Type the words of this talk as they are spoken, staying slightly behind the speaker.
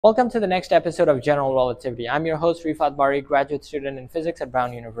Welcome to the next episode of General Relativity. I'm your host, Rifat Bari, graduate student in physics at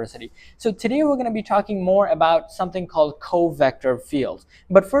Brown University. So today we're going to be talking more about something called covector fields.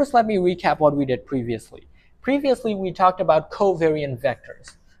 But first, let me recap what we did previously. Previously, we talked about covariant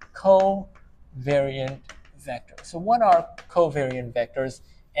vectors. Covariant vectors. So what are covariant vectors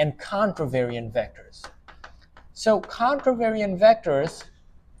and contravariant vectors? So contravariant vectors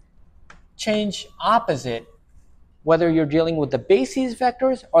change opposite whether you're dealing with the basis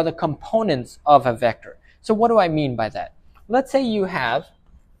vectors or the components of a vector. So what do I mean by that? Let's say you have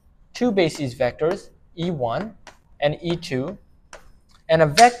two basis vectors, E1 and E2, and a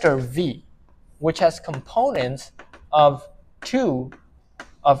vector V, which has components of 2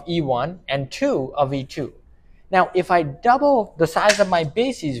 of E1 and 2 of E2. Now, if I double the size of my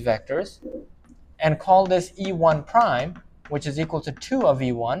basis vectors and call this E1 prime, which is equal to 2 of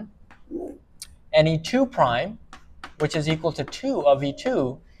E1, and E2 prime, which is equal to 2 of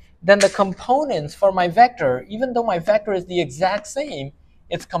E2, then the components for my vector, even though my vector is the exact same,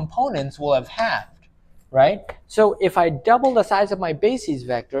 its components will have halved, right? So if I double the size of my basis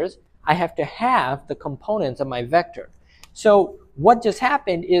vectors, I have to halve the components of my vector. So what just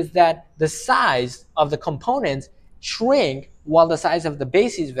happened is that the size of the components shrink while the size of the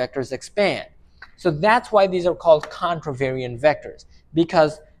basis vectors expand. So that's why these are called contravariant vectors,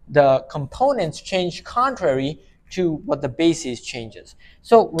 because the components change contrary to what the basis changes.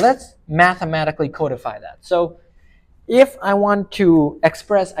 So let's mathematically codify that. So if I want to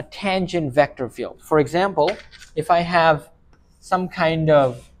express a tangent vector field, for example, if I have some kind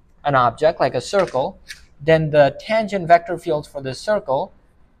of an object like a circle, then the tangent vector fields for this circle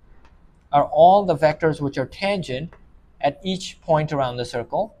are all the vectors which are tangent at each point around the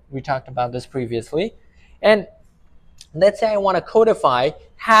circle. We talked about this previously. And let's say I want to codify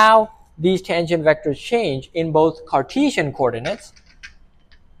how these tangent vectors change in both Cartesian coordinates,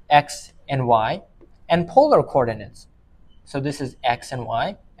 x and y, and polar coordinates. So this is x and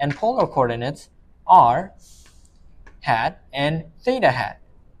y, and polar coordinates r hat and theta hat.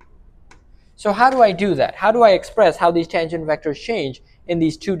 So how do I do that? How do I express how these tangent vectors change in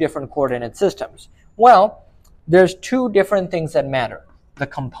these two different coordinate systems? Well, there's two different things that matter. The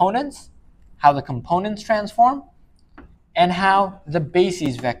components, how the components transform, and how the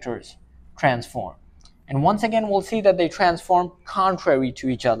basis vectors transform. And once again, we'll see that they transform contrary to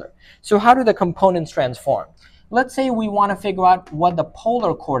each other. So how do the components transform? Let's say we want to figure out what the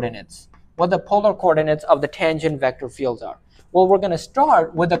polar coordinates of the tangent vector fields are. Well, we're going to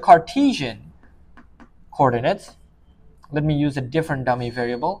start with the Cartesian coordinates. Let me use a different dummy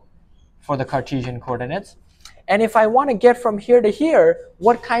variable for the Cartesian coordinates. And if I want to get from here to here,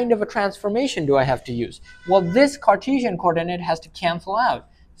 what kind of a transformation do I have to use? Well, this Cartesian coordinate has to cancel out.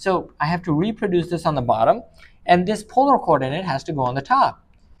 So I have to reproduce this on the bottom, and this polar coordinate has to go on the top.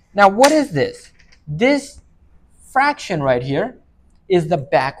 Now, what is this? This fraction right here is the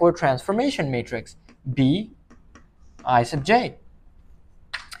backward transformation matrix, B I sub j.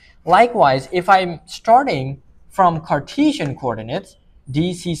 Likewise, if I'm starting from Cartesian coordinates,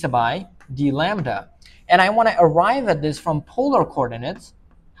 d c sub I, d lambda, and I want to arrive at this from polar coordinates,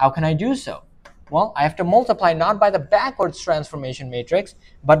 how can I do so? Well, I have to multiply not by the backwards transformation matrix,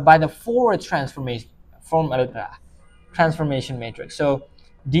 but by the forwards transformation matrix. So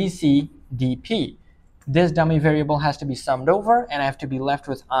dc dp. This dummy variable has to be summed over, and I have to be left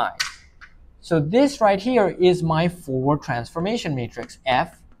with I. So this right here is my forward transformation matrix,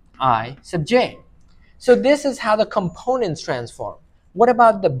 f I sub j. So this is how the components transform. What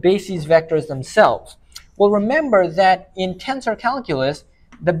about the basis vectors themselves? Well, remember that in tensor calculus,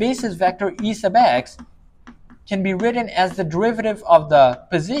 the basis vector E sub x can be written as the derivative of the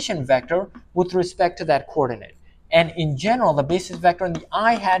position vector with respect to that coordinate. And in general, the basis vector in the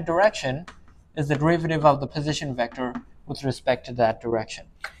I hat direction is the derivative of the position vector with respect to that direction.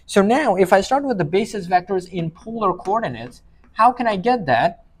 So now, if I start with the basis vectors in polar coordinates, how can I get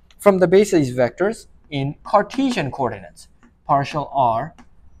that from the basis vectors in Cartesian coordinates? Partial r,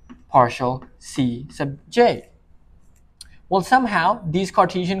 partial c sub j. Well, somehow these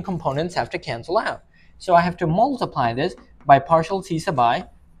Cartesian components have to cancel out. So I have to multiply this by partial c sub I,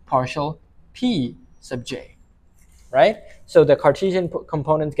 partial p sub j, right? So the Cartesian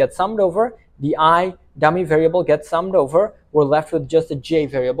components get summed over, the I dummy variable gets summed over, we're left with just the j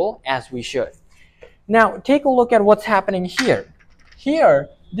variable as we should. Now take a look at what's happening here. Here,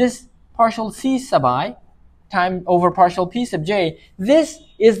 this partial c sub I time over partial p sub j, this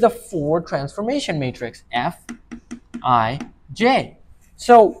is the forward transformation matrix, f I j.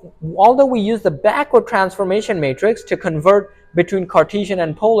 So although we use the backward transformation matrix to convert between Cartesian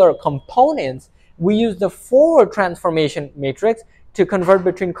and polar components, we use the forward transformation matrix to convert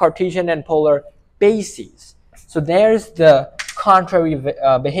between Cartesian and polar bases. So there's the contrary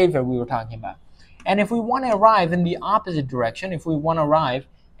behavior we were talking about. And if we want to arrive in the opposite direction, if we want to arrive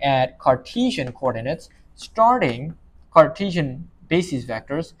at Cartesian coordinates, starting Cartesian basis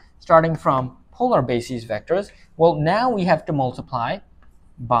vectors, starting from polar basis vectors, well, now we have to multiply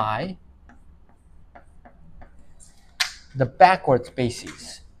by the backwards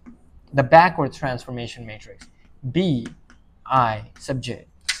basis, the backwards transformation matrix, bi sub j.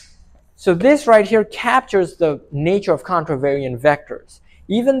 So this right here captures the nature of contravariant vectors.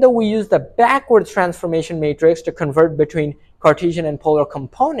 Even though we use the backwards transformation matrix to convert between Cartesian and polar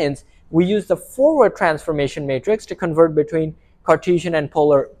components, we use the forward transformation matrix to convert between Cartesian and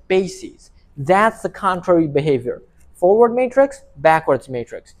polar bases. That's the contrary behavior. Forward matrix, backwards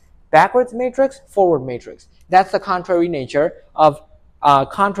matrix. Backwards matrix, forward matrix. That's the contrary nature of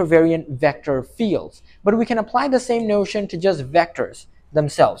contravariant vector fields. But we can apply the same notion to just vectors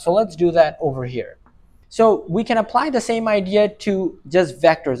themselves. So let's do that over here. So we can apply the same idea to just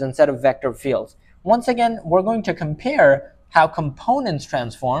vectors instead of vector fields. Once again, we're going to compare how components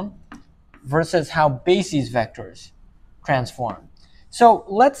transform versus how basis vectors transform. So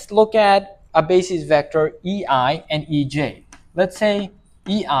let's look at a basis vector EI and EJ. Let's say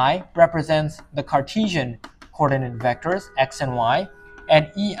EI represents the Cartesian coordinate vectors x and y,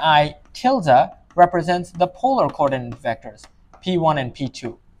 and EI tilde represents the polar coordinate vectors P1 and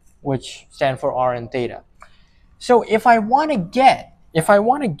P2, which stand for r and theta. So if I want to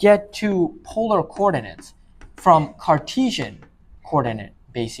get to polar coordinates from Cartesian coordinate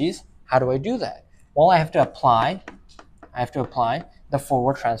bases, how do I do that? Well, I have to apply the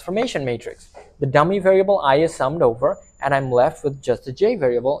forward transformation matrix. The dummy variable I is summed over, and I'm left with just the j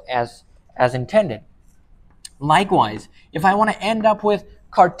variable as intended. Likewise, if I want to end up with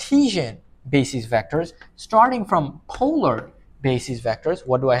Cartesian basis vectors starting from polar basis vectors,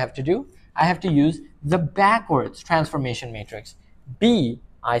 what do I have to do? I have to use the backwards transformation matrix, bi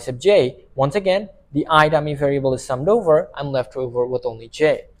sub j. Once again, the I dummy variable is summed over. I'm left over with only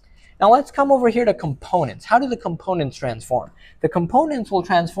j. Now let's come over here to components. How do the components transform? The components will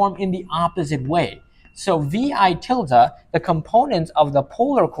transform in the opposite way. So vi tilde, the components of the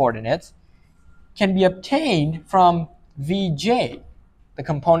polar coordinates, can be obtained from vj, the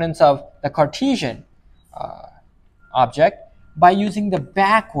components of the Cartesian object, by using the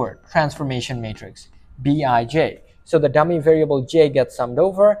backward transformation matrix, bij. So the dummy variable j gets summed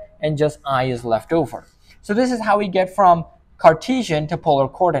over and just I is left over. So this is how we get from Cartesian to polar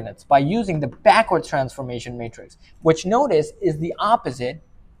coordinates, by using the backwards transformation matrix, which notice is the opposite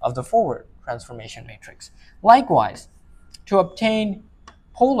of the forward transformation matrix. Likewise, to obtain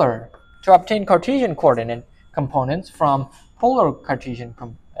Cartesian coordinate components from polar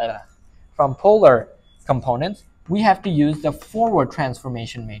components, we have to use the forward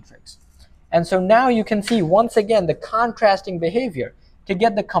transformation matrix. And so now you can see once again the contrasting behavior. To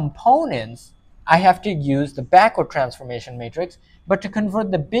get the components, I have to use the backward transformation matrix, but to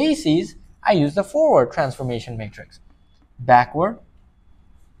convert the bases, I use the forward transformation matrix. Backward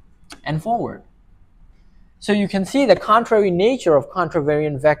and forward. So you can see the contrary nature of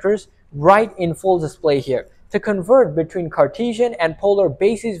contravariant vectors right in full display here. To convert between Cartesian and polar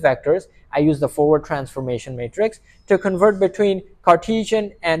basis vectors, I use the forward transformation matrix. To convert between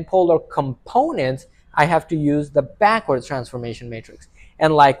Cartesian and polar components, I have to use the backwards transformation matrix.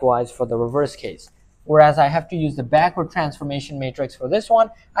 And likewise for the reverse case. Whereas I have to use the backward transformation matrix for this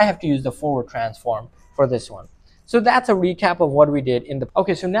one, I have to use the forward transform for this one. So that's a recap of what we did in the...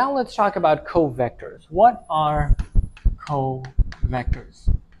 Okay, so now let's talk about covectors. What are covectors?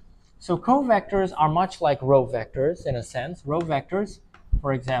 So covectors are much like row vectors in a sense. Row vectors,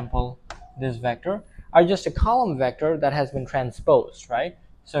 for example, this vector, are just a column vector that has been transposed, right?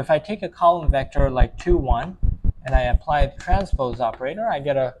 So if I take a column vector like 2, 1, and I apply the transpose operator, I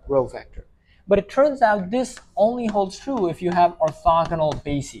get a row vector. But it turns out this only holds true if you have orthogonal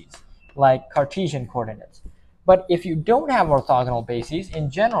bases, like Cartesian coordinates. But if you don't have orthogonal bases, in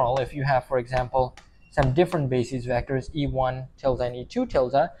general, if you have, for example, some different basis vectors, e1 tilde and e2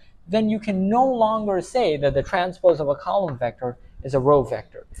 tilde, then you can no longer say that the transpose of a column vector is a row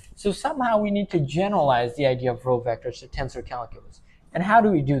vector. So somehow we need to generalize the idea of row vectors to tensor calculus. And how do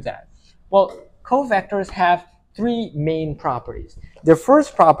we do that? Well, covectors have three main properties. Their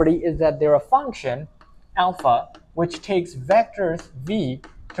first property is that they're a function, alpha, which takes vectors v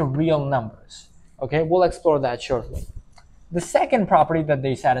to real numbers. Okay, we'll explore that shortly. The second property that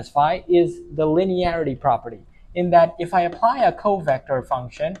they satisfy is the linearity property, in that if I apply a covector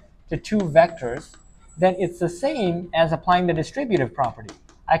function to two vectors, then it's the same as applying the distributive property.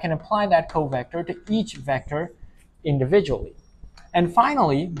 I can apply that covector to each vector individually. And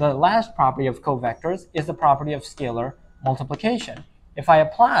finally, the last property of covectors is the property of scalar multiplication. If I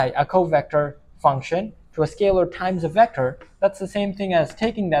apply a covector function to a scalar times a vector, that's the same thing as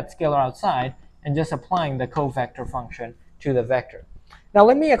taking that scalar outside and just applying the covector function to the vector. Now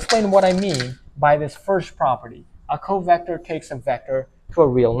let me explain what I mean by this first property. A covector takes a vector to a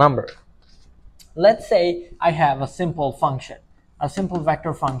real number. Let's say I have a simple function, a simple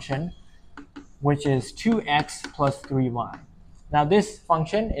vector function, which is 2x plus 3y. Now this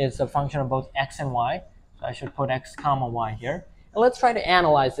function is a function of both x and y, so I should put x comma y here. And let's try to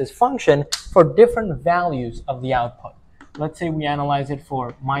analyze this function for different values of the output. Let's say we analyze it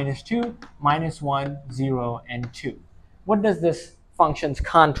for -2, -1, 0, and 2. What does this function's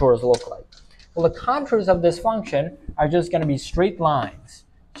contours look like? Well, the contours of this function are just going to be straight lines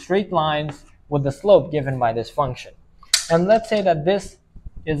with the slope given by this function. And let's say that this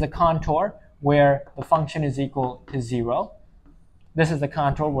is a contour where the function is equal to 0. This is the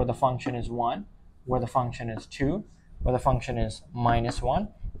contour where the function is 1, where the function is 2, where the function is -1,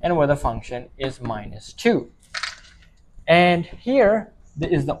 and where the function is -2. And here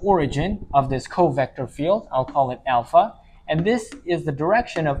is the origin of this covector field. I'll call it alpha. And this is the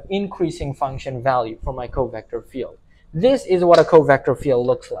direction of increasing function value for my covector field. This is what a covector field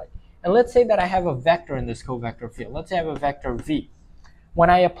looks like. And let's say that I have a vector in this covector field. Let's say I have a vector v. When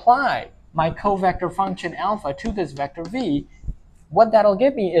I apply my covector function alpha to this vector v, what that'll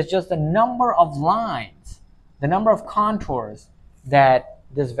give me is just the number of lines, the number of contours that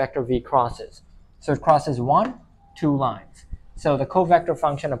this vector v crosses. So it crosses 1, 2 lines. So the covector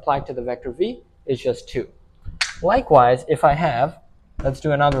function applied to the vector v is just 2. Likewise, if I have, let's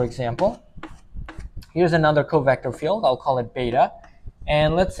do another example. Here's another covector field. I'll call it beta.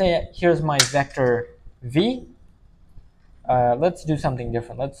 And let's say here's my vector v. Let's do something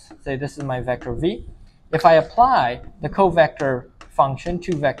different. Let's say this is my vector v. If I apply the covector function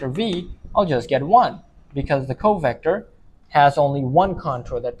to vector v, I'll just get 1 because the covector has only one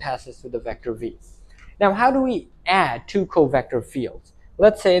contour that passes through the vector v. Now, how do we add two covector fields?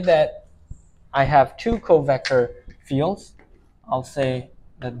 Let's say that I have two covector fields. I'll say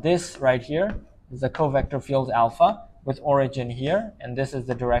that this right here is the covector field alpha with origin here, and this is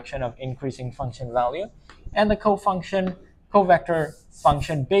the direction of increasing function value, and the covector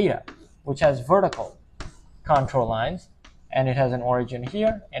function beta, which has vertical contour lines, and it has an origin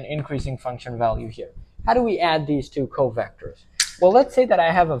here and increasing function value here. How do we add these two covectors? Well, let's say that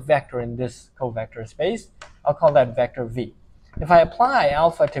I have a vector in this covector space. I'll call that vector v. If I apply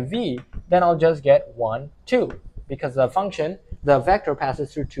alpha to v, then I'll just get 1, 2, because the vector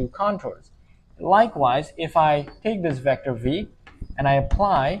passes through two contours. Likewise, if I take this vector v and I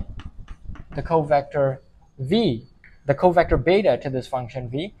apply the covector beta to this function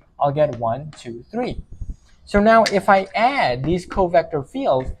v, I'll get 1, 2, 3. So now if I add these covector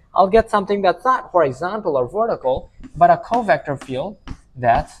fields, I'll get something that's not horizontal or vertical, but a covector field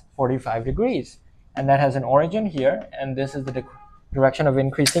that's 45 degrees. And that has an origin here, and this is the direction of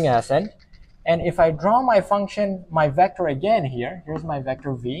increasing ascent. And if I draw my function, my vector again here, here's my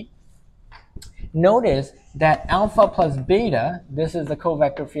vector v. Notice that alpha plus beta, this is the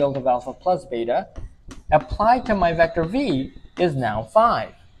covector field of alpha plus beta, applied to my vector v is now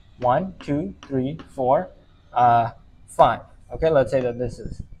 5. 1, 2, 3, 4, 5. Okay, let's say that this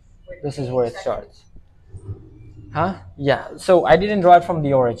is where it starts. Yeah, so I didn't draw it from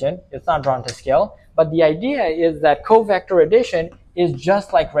the origin. It's not drawn to scale. But the idea is that covector addition is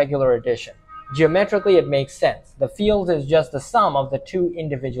just like regular addition. Geometrically, it makes sense. The field is just the sum of the two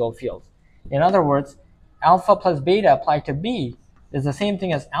individual fields. In other words, alpha plus beta applied to b is the same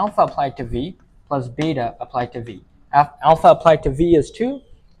thing as alpha applied to v plus beta applied to v. Alpha applied to v is 2,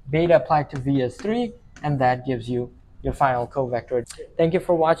 beta applied to v is 3, and that gives you your final covector. Thank you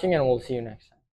for watching, and we'll see you next time.